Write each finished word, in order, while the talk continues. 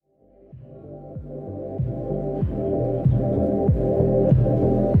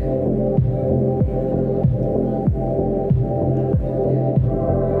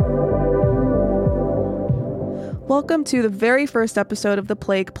welcome to the very first episode of the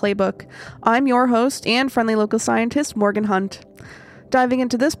Plague Playbook. I'm your host and friendly local scientist, Morgan Hunt. Diving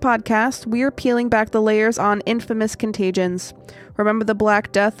into this podcast, we are peeling back the layers on infamous contagions. Remember the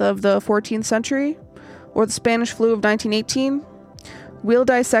Black Death of the 14th century? Or the Spanish flu of 1918? We'll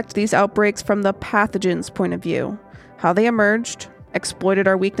dissect these outbreaks from the pathogen's point of view, how they emerged, exploited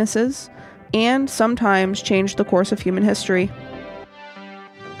our weaknesses, and sometimes changed the course of human history.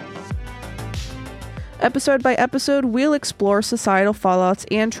 Episode by episode, we'll explore societal fallouts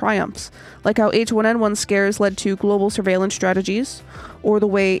and triumphs, like how H1N1 scares led to global surveillance strategies, or the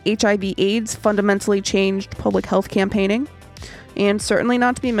way HIV/AIDS fundamentally changed public health campaigning. And certainly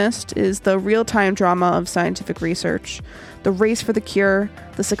not to be missed is the real-time drama of scientific research, the race for the cure,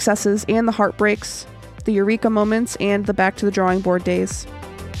 the successes and the heartbreaks, the eureka moments, and the back to the drawing board days.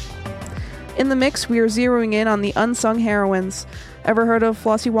 In the mix, we are zeroing in on the unsung heroines. Ever heard of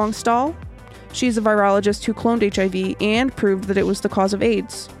Flossie Wong-Stahl? She's a virologist who cloned HIV and proved that it was the cause of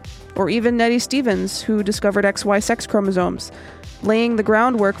AIDS. Or even Nettie Stevens, who discovered XY sex chromosomes, laying the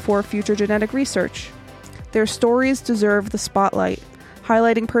groundwork for future genetic research. Their stories deserve the spotlight,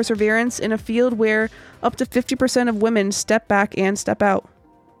 highlighting perseverance in a field where up to 50% of women step back and step out.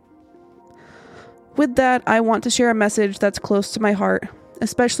 With that, I want to share a message that's close to my heart,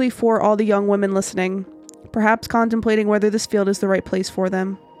 especially for all the young women listening, perhaps contemplating whether this field is the right place for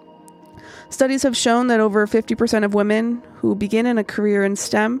them. Studies have shown that over 50% of women who begin in a career in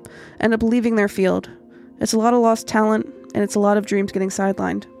STEM end up leaving their field. It's a lot of lost talent, and it's a lot of dreams getting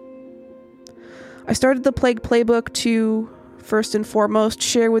sidelined. I started the Plague Playbook to, first and foremost,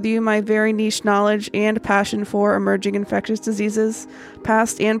 share with you my very niche knowledge and passion for emerging infectious diseases,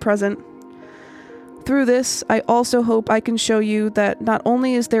 past and present. Through this, I also hope I can show you that not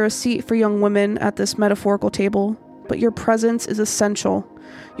only is there a seat for young women at this metaphorical table, but your presence is essential.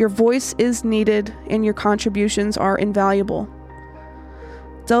 Your voice is needed, and your contributions are invaluable.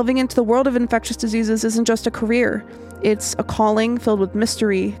 Delving into the world of infectious diseases isn't just a career. It's a calling filled with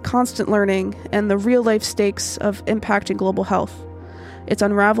mystery, constant learning, and the real-life stakes of impacting global health. It's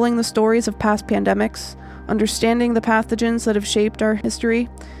unraveling the stories of past pandemics, understanding the pathogens that have shaped our history,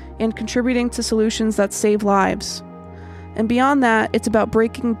 and contributing to solutions that save lives. And beyond that, it's about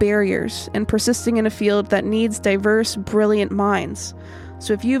breaking barriers and persisting in a field that needs diverse, brilliant minds.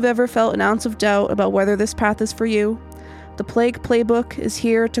 So if you've ever felt an ounce of doubt about whether this path is for you, the Plague Playbook is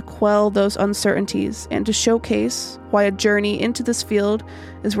here to quell those uncertainties and to showcase why a journey into this field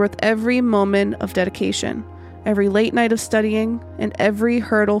is worth every moment of dedication, every late night of studying, and every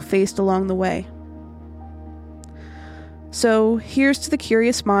hurdle faced along the way. So here's to the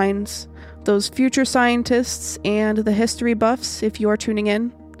curious minds, those future scientists, and the history buffs if you are tuning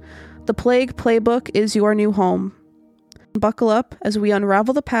in. The Plague Playbook is your new home. Buckle up as we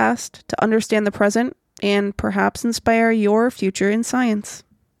unravel the past to understand the present and perhaps inspire your future in science.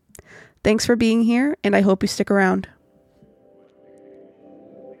 Thanks for being here, and I hope you stick around.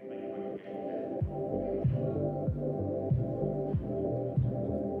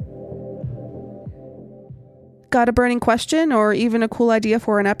 Got a burning question or even a cool idea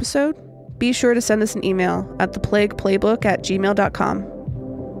for an episode? Be sure to send us an email at theplagueplaybook@gmail.com.